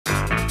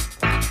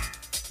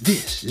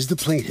This is the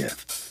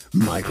plaintiff,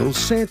 Michael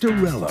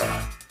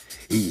Santarella.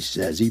 He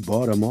says he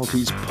bought a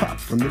Maltese pup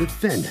from the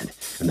defendant,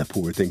 and the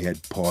poor thing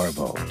had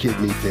parvo,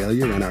 kidney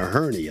failure, and a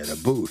hernia to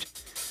boot.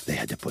 They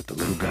had to put the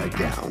little guy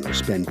down or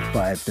spend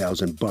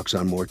 $5,000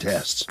 on more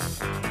tests.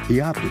 He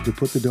opted to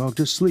put the dog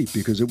to sleep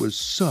because it was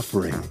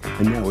suffering,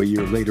 and now a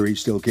year later he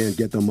still can't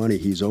get the money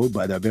he's owed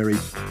by the very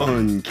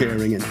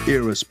uncaring and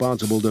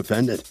irresponsible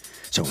defendant.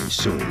 So he's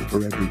suing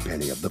for every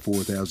penny of the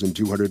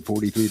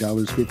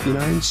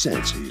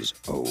 $4,243.59 he's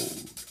owed.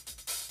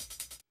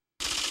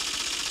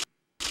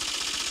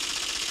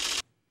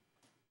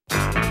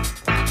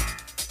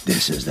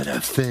 This is the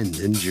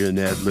defendant,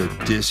 Jeanette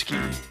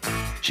Ledisky.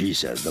 She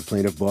says the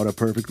plaintiff bought a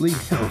perfectly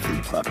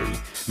healthy puppy,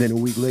 then a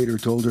week later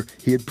told her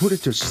he had put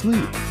it to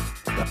sleep.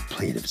 The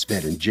plaintiff's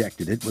vet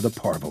injected it with a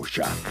parvo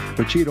shot,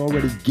 but she had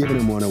already given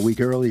him one a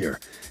week earlier.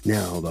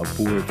 Now the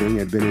poor thing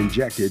had been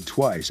injected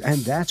twice,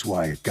 and that's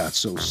why it got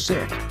so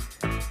sick.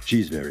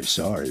 She's very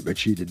sorry, but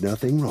she did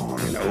nothing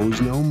wrong and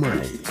owes no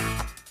money.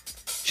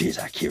 She's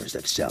accused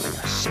of selling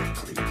a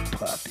sickly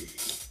puppy.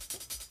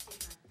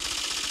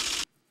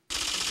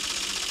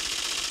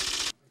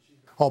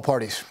 All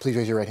parties, please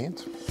raise your right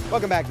hands.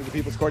 Welcome back to the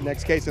People's Court.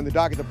 Next case in the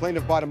docket, the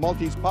plaintiff bought a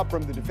Maltese pup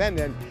from the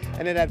defendant,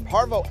 and it had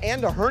parvo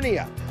and a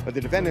hernia. But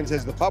the defendant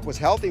says the pup was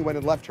healthy when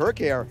it left her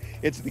care.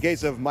 It's the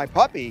case of my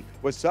puppy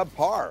was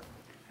subpar.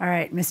 All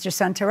right, Mr.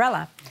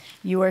 Santarella,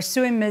 you are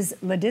suing Ms.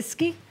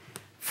 Ledisky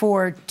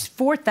for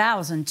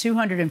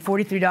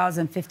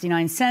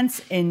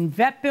 $4,243.59 in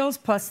vet bills,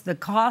 plus the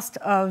cost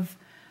of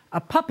a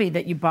puppy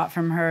that you bought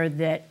from her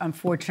that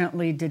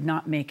unfortunately did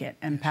not make it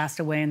and passed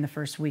away in the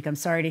first week. I'm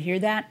sorry to hear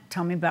that.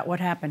 Tell me about what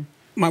happened.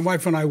 My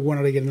wife and I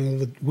wanted to get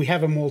another. We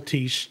have a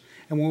Maltese,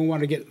 and we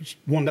wanted to get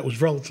one that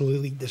was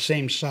relatively the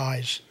same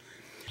size.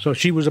 So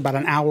she was about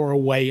an hour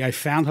away. I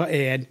found her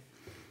ad,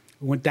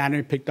 went down there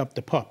and picked up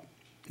the pup.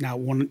 Now,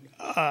 when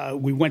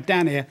we went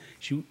down there,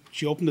 she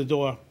opened the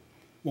door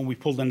when we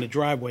pulled in the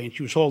driveway, and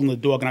she was holding the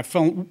dog, and I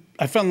fell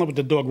in love with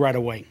the dog right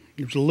away.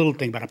 It was a little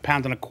thing, about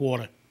 1.25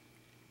 pounds.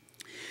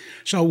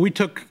 So we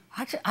took...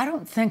 Actually, I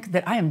don't think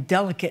that I am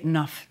delicate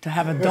enough to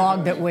have a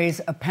dog that weighs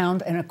 1.25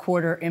 pounds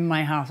in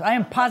my house. I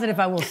am positive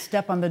I will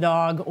step on the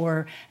dog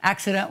or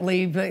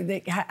accidentally.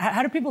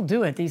 How do people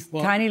do it? These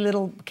tiny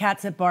little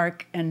cats that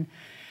bark and...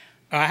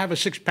 I have a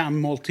 6-pound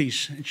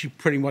Maltese, and she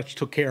pretty much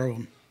took care of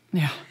him.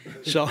 Yeah.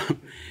 So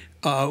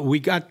we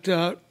got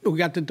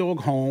the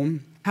dog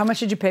home. How much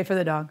did you pay for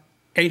the dog?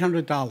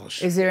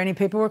 $800. Is there any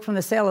paperwork from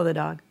the sale of the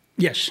dog?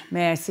 Yes.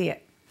 May I see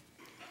it?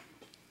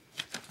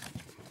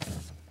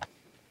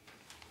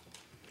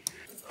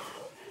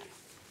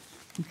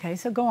 Okay,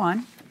 so go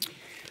on.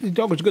 The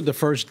dog was good the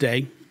first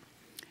day.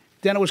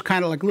 Then it was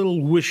kind of like a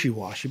little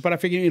wishy-washy, but I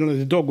figured,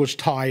 the dog was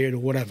tired or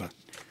whatever.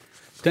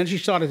 Then she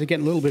started to get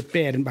a little bit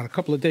bad, and about a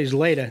couple of days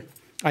later,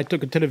 I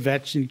took her to the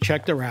vets and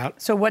checked her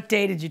out. So what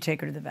day did you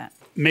take her to the vet?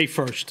 May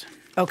 1st.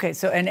 Okay,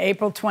 so and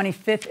April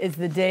 25th is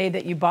the day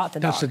that you bought the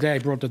dog? That's the day I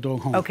brought the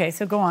dog home. Okay,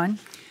 so go on.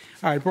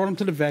 All right, I brought him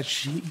to the vet.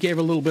 She gave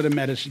her a little bit of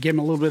medicine. Gave him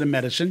a little bit of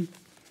medicine.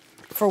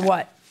 For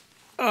what?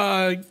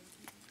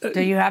 Do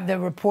you have the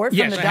report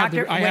from the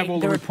doctor? I have all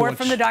the report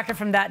from the doctor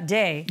from that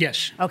day?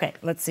 Yes. Okay,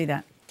 let's see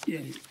that. Yeah.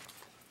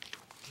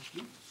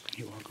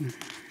 You're welcome.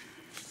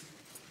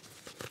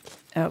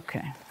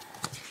 Okay.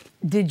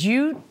 Did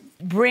you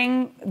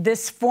bring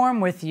this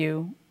form with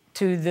you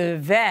to the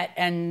vet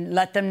and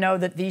let them know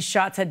that these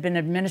shots had been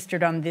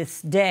administered on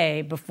this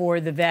day before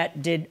the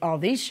vet did all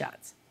these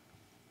shots?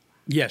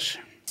 Yes.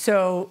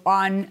 So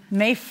on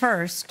May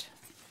 1st,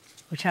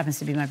 which happens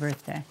to be my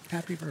birthday.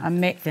 Happy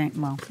birthday.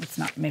 Well, it's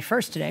not May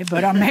 1st today,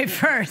 but on May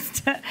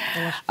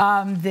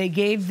 1st, they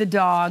gave the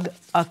dog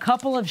a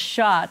couple of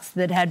shots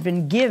that had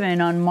been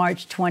given on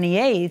March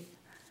 28th.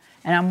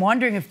 And I'm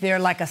wondering if they're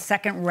like a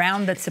second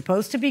round that's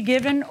supposed to be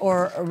given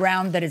or a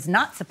round that is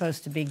not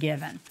supposed to be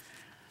given.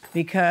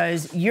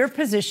 Because your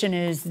position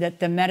is that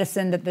the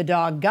medicine that the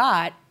dog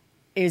got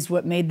is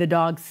what made the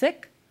dog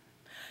sick?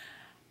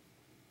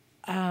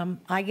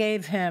 I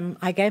gave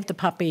the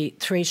puppy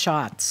 3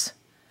 shots.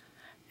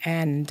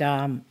 And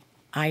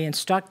I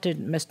instructed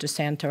Mr.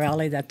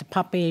 Santarelli that the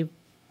puppy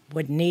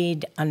would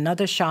need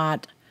another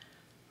shot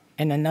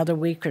in another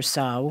week or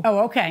so. Oh,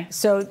 okay.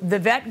 So the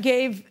vet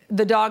gave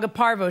the dog a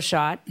parvo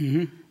shot.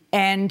 Mm-hmm.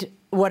 And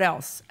what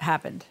else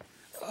happened?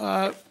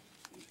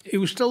 He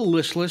was still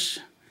listless.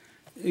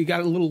 He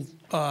got a little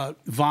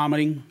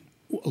vomiting,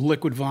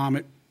 liquid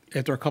vomit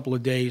after a couple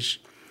of days.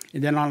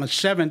 And then on the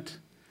 7th,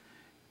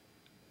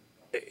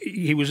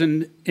 he was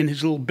in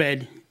his little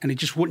bed, and he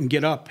just wouldn't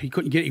get up. He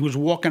couldn't get. He was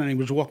walking, and he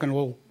was walking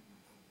all.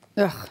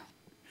 Ugh.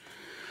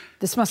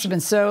 This must have been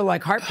so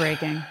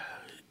heartbreaking.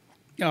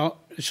 As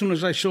soon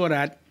as I saw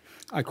that,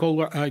 I called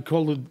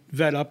the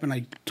vet up, and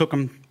I took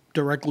him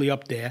directly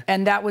up there.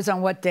 And that was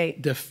on what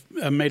date?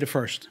 May the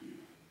 1st.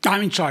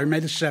 May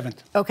the 7th.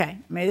 Okay,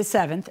 May the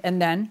 7th, and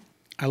then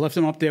I left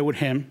him up there with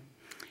him,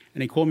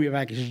 and he called me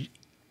back. He said,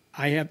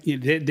 "I have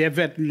their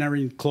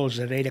veterinarian closes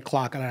at 8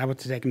 o'clock, and I have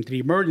to take him to the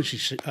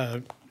emergency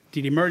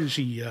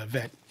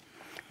vet,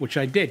 which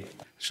I did.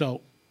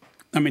 So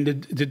I mean,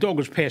 the dog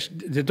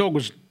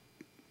was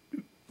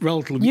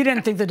relatively... You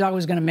didn't think the dog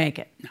was going to make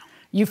it? No.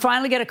 You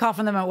finally get a call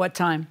from them at what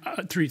time?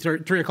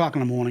 3 o'clock in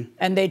the morning.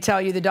 And they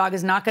tell you the dog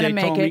is not going to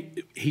make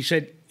it? He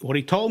said, what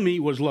he told me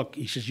was, look,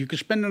 he says, you could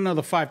spend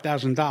another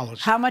 $5,000.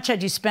 How much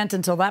had you spent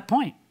until that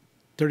point?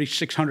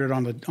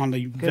 $3,600 on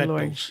the vet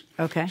bills.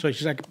 Okay. So he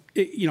says,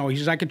 he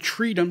says, I could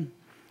treat him.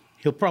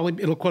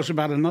 It'll cost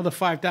about another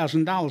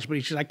 $5,000, but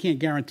he says, I can't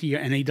guarantee you,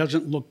 and he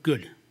doesn't look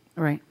good.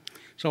 Right.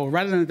 So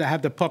rather than to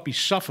have the puppy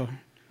suffer,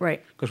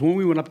 right? Because when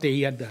we went up there,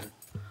 he had the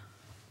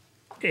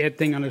air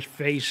thing on his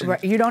face.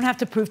 Right. You don't have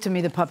to prove to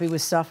me the puppy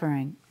was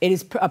suffering. It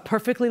is a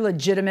perfectly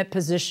legitimate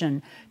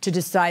position to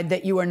decide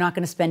that you are not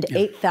going to spend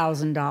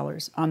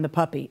 $8,000 on the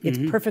puppy. It's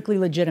perfectly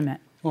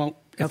legitimate. Well,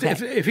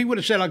 if he would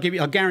have said,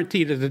 I'll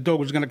guarantee that the dog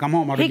was going to come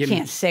home, I'd have given him... He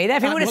can't say that.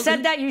 If he would have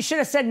said that, you should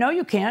have said, no,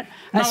 you can't.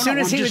 As soon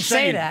as he would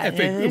say that,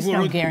 there's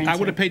no guarantee. I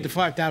would have paid the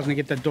 $5,000 to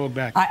get that dog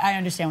back. I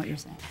understand what you're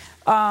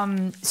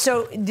saying.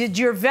 So did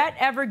your vet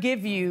ever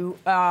give you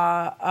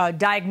a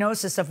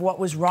diagnosis of what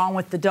was wrong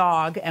with the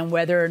dog and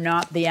whether or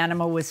not the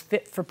animal was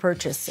fit for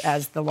purchase,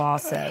 as the law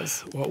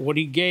says? Well, what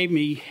he gave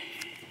me...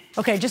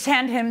 Okay, just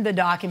hand him the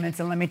documents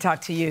and let me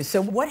talk to you.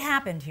 So what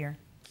happened here?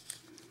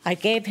 I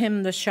gave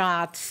him the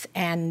shots,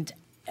 and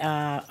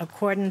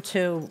according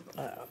to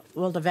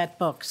the vet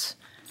books,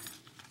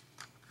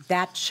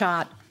 that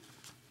shot,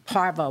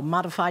 parvo,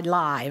 modified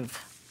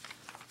live,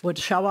 would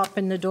show up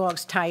in the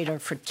dog's titer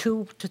for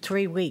 2 to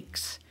 3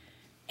 weeks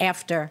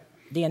after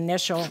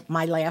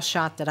my last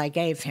shot that I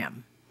gave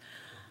him.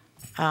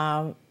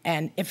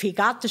 And if he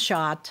got the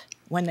shot,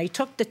 when they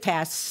took the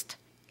test,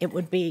 it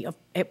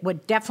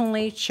would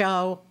definitely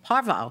show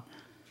parvo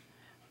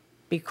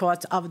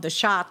because of the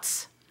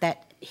shots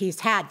that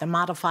he's had, the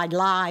modified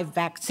live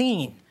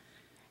vaccine.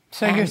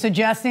 So you're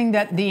suggesting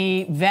that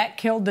the vet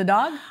killed the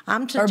dog? Or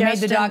made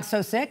the dog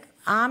so sick?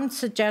 I'm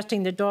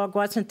suggesting the dog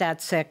wasn't that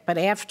sick, but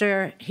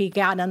after he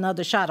got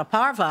another shot of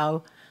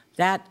parvo,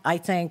 that, I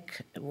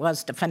think,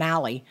 was the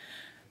finale.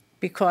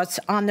 Because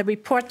on the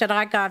report that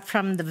I got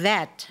from the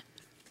vet...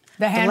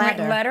 The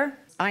handwritten letter?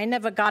 I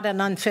never got an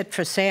unfit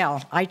for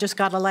sale. I just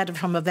got a letter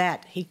from a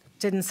vet. He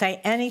didn't say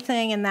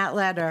anything in that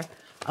letter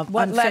of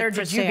what unfit letter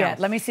for did you sale. get?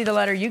 Let me see the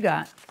letter you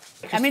got.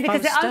 I mean,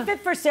 because the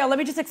unfit for sale, let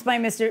me just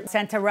explain, Mr.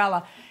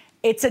 Santarella.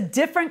 It's a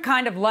different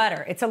kind of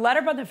letter. It's a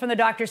letter from the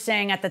doctor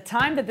saying at the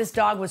time that this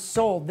dog was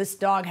sold, this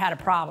dog had a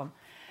problem.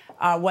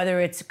 Whether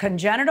it's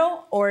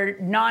congenital or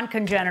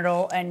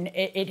non-congenital, and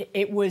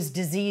it was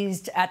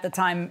diseased at the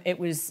time it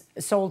was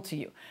sold to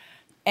you.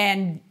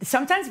 And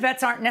sometimes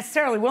vets aren't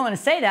necessarily willing to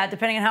say that,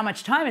 depending on how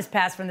much time has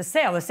passed from the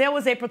sale. The sale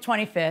was April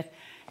 25th,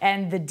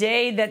 and the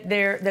day that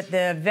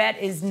the vet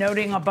is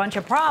noting a bunch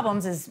of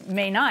problems is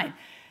May 9th.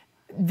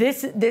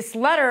 This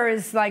letter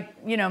is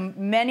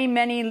many,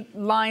 many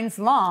lines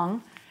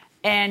long,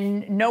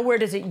 and nowhere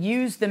does it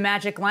use the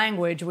magic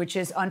language, which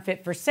is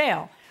unfit for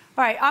sale.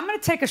 All right, I'm going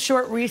to take a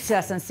short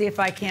recess and see if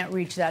I can't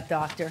reach that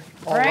doctor.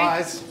 All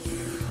rise.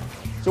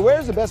 So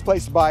where's the best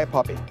place to buy a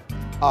puppy?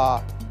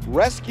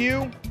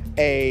 Rescue,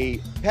 a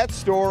pet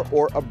store,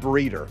 or a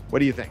breeder? What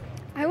do you think?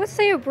 I would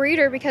say a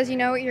breeder because you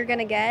know what you're going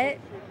to get.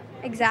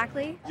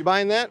 Exactly. You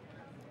buying that?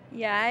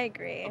 Yeah, I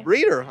agree. A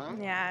breeder, huh?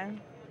 Yeah.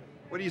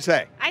 What do you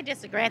say? I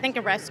disagree. I think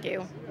a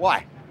rescue.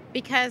 Why?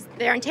 Because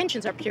their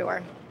intentions are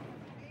pure.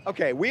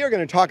 Okay, we are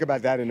going to talk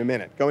about that in a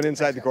minute, going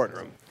inside the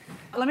courtroom.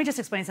 Let me just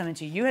explain something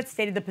to you. You had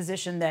stated the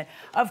position that,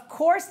 of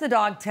course, the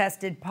dog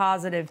tested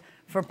positive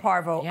for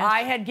parvo. Yes. I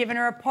had given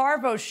her a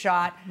parvo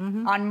shot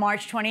on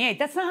March 28th.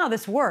 That's not how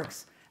this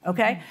works,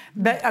 okay?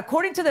 But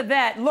according to the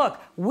vet, look,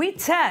 we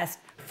test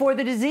for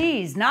the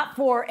disease, not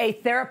for a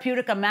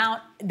therapeutic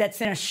amount that's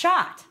in a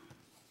shot.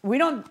 We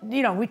don't,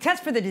 we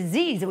test for the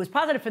disease. It was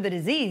positive for the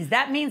disease.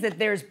 That means that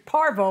there's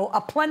parvo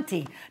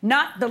aplenty,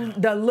 not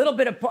the little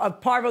bit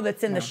of parvo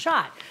that's in the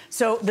shot.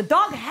 So the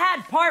dog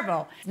had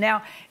parvo.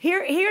 Now,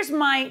 here's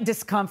my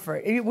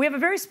discomfort. We have a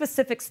very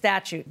specific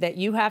statute that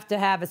you have to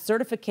have a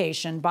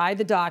certification by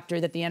the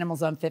doctor that the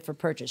animal's unfit for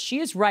purchase.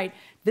 She is right.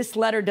 This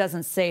letter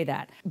doesn't say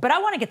that. But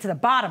I want to get to the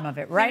bottom of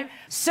it, right?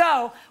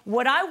 So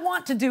what I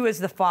want to do is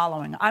the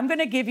following. I'm going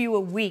to give you a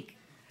week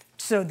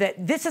so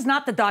that this is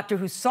not the doctor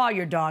who saw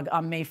your dog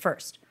on May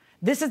 1st.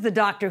 This is the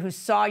doctor who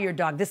saw your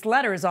dog. This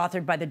letter is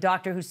authored by the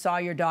doctor who saw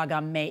your dog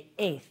on May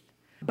 8th.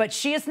 But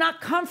she is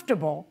not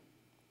comfortable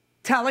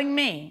telling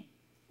me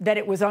that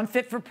it was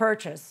unfit for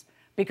purchase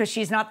because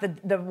she's not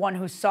the one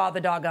who saw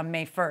the dog on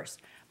May 1st.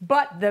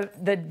 But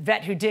the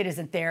vet who did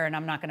isn't there, and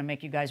I'm not going to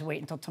make you guys wait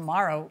until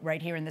tomorrow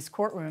right here in this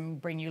courtroom,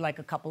 bring you like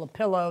a couple of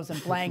pillows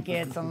and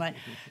blankets.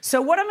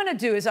 So what I'm going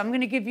to do is I'm going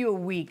to give you a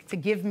week to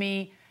give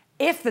me,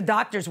 if the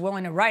doctor's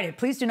willing to write it,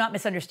 please do not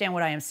misunderstand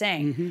what I am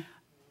saying.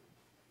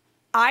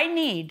 I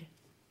need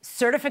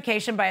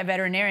certification by a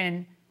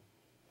veterinarian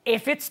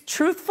if it's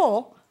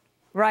truthful,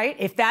 right?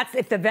 If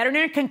the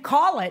veterinarian can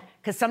call it,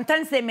 because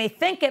sometimes they may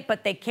think it,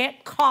 but they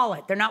can't call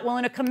it. They're not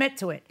willing to commit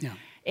to it. Yeah.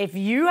 If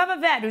you have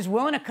a vet who's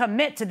willing to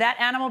commit to that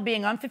animal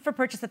being unfit for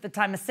purchase at the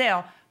time of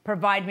sale,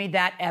 provide me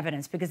that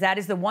evidence, because that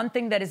is the one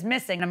thing that is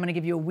missing. I'm going to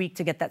give you a week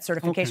to get that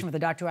certification with the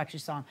doctor who actually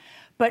saw him.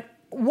 But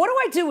what do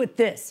I do with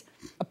this?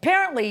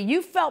 Apparently,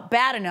 you felt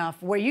bad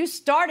enough where you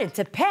started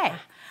to pay.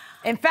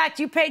 In fact,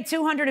 you paid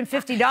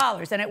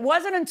 $250, and it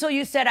wasn't until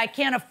you said, I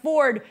can't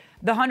afford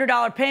the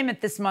 $100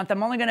 payment this month,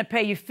 I'm only going to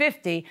pay you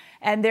 $50,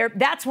 and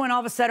that's when all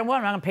of a sudden, well,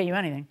 I'm not going to pay you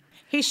anything.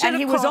 He should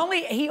have called.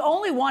 He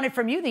only wanted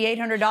from you the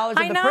 $800 of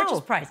the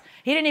purchase price.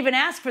 He didn't even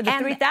ask for the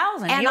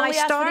 $3,000. And he only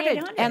asked for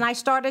the $800. And I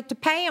started to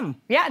pay him.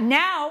 Yeah,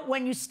 now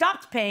when you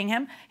stopped paying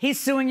him, he's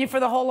suing you for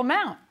the whole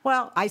amount.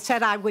 Well, I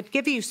said I would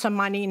give you some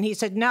money, and he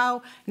said,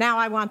 no, now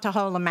I want the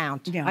whole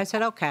amount. Yeah. I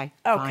said, okay,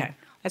 okay, fine.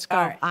 Let's go.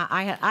 Right.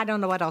 I don't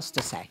know what else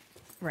to say.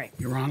 Right.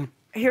 Your Honor.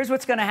 Here's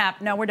what's going to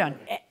happen. No, we're done.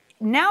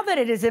 Now that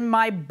it is in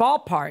my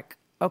ballpark,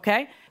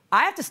 okay,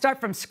 I have to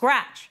start from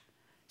scratch.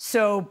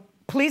 So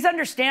please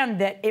understand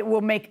that it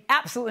will make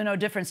absolutely no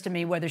difference to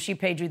me whether she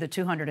paid you the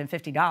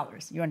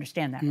 $250. You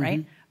understand that,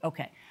 right?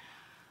 Okay.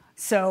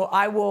 So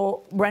I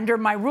will render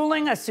my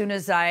ruling as soon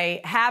as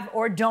I have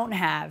or don't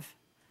have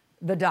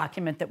the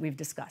document that we've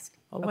discussed.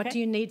 Well, what do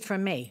you need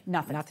from me?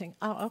 Nothing. Nothing.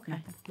 Oh,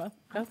 okay. Well,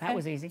 okay. That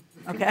was easy.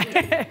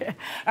 Okay.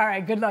 All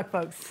right. Good luck,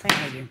 folks.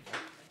 Thank you.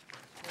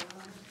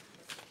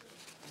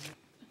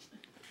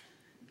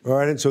 All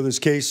right, and so this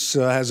case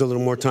has a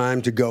little more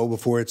time to go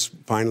before it's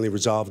finally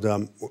resolved.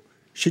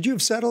 Should you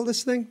have settled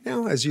this thing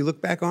now, as you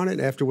look back on it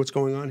after what's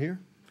going on here?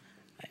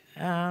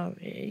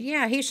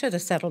 Yeah, he should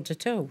have settled it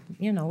too,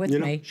 with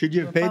me. Should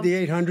you have paid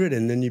the $800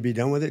 and then you'd be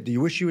done with it? Do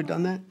you wish you had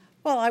done that?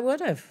 Well, I would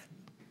have,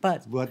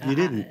 but you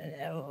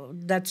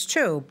didn't. That's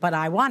true, but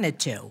I wanted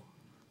to.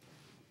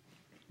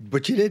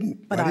 But you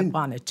didn't. But I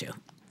wanted to.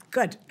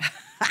 Good.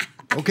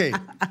 Okay.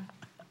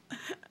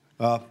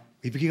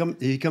 If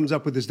he comes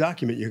up with this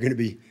document, you're going to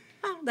be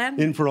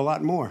in for a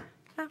lot more.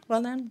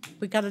 Well, then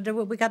we got to do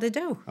what we got to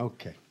do.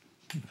 Okay.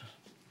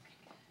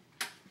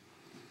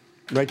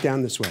 Right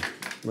down this way,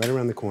 right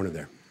around the corner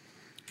there.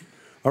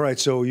 All right,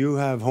 so you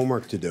have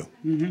homework to do.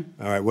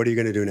 All right, what are you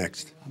going to do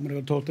next? I'm going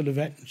to go talk to the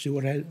vet and see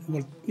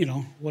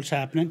what's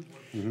happening.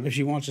 If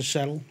she wants to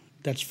settle,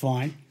 that's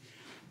fine.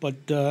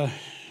 But all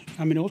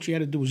she had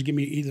to do was give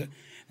me either.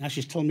 Now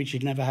she's telling me she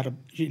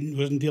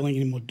wasn't dealing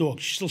anymore with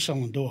dogs. She's still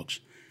selling dogs.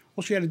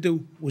 All she had to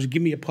do was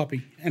give me a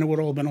puppy, and it would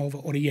all have been over,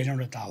 or the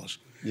 $800.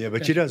 Yeah,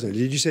 but she doesn't.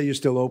 Did you say you're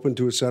still open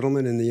to a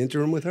settlement in the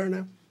interim with her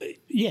now?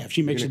 Yeah, if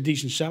she makes a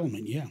decent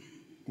settlement, yeah.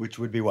 Which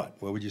would be what?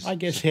 What would you say? I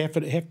guess half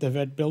the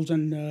vet bills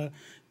and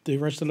the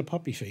rest of the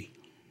puppy fee,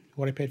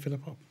 what I paid for the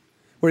pup.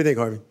 What do you think,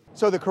 Harvey?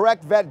 So the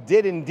correct vet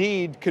did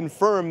indeed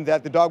confirm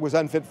that the dog was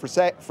unfit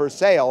for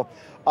sale,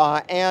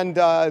 and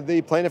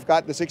the plaintiff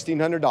got the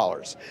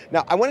 $1,600.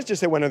 Now, I want to just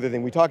say one other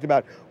thing. We talked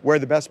about where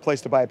the best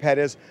place to buy a pet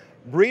is.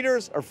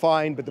 Breeders are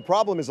fine, but the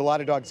problem is a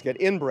lot of dogs get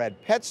inbred.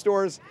 Pet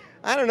stores,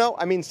 I don't know.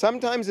 I mean,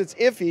 sometimes it's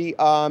iffy,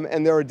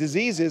 and there are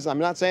diseases. I'm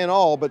not saying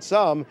all, but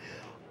some.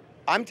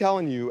 I'm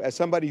telling you, as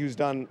somebody who's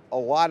done a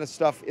lot of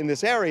stuff in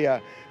this area,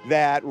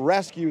 that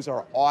rescues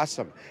are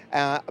awesome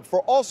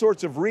for all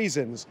sorts of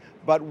reasons.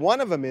 But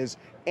one of them is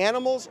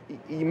animals,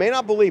 you may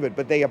not believe it,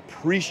 but they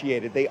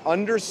appreciate it. They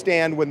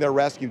understand when they're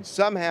rescued.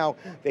 Somehow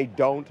they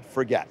don't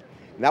forget.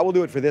 And that will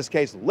do it for this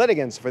case.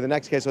 Litigants for the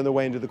next case on their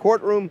way into the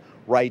courtroom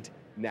right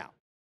now.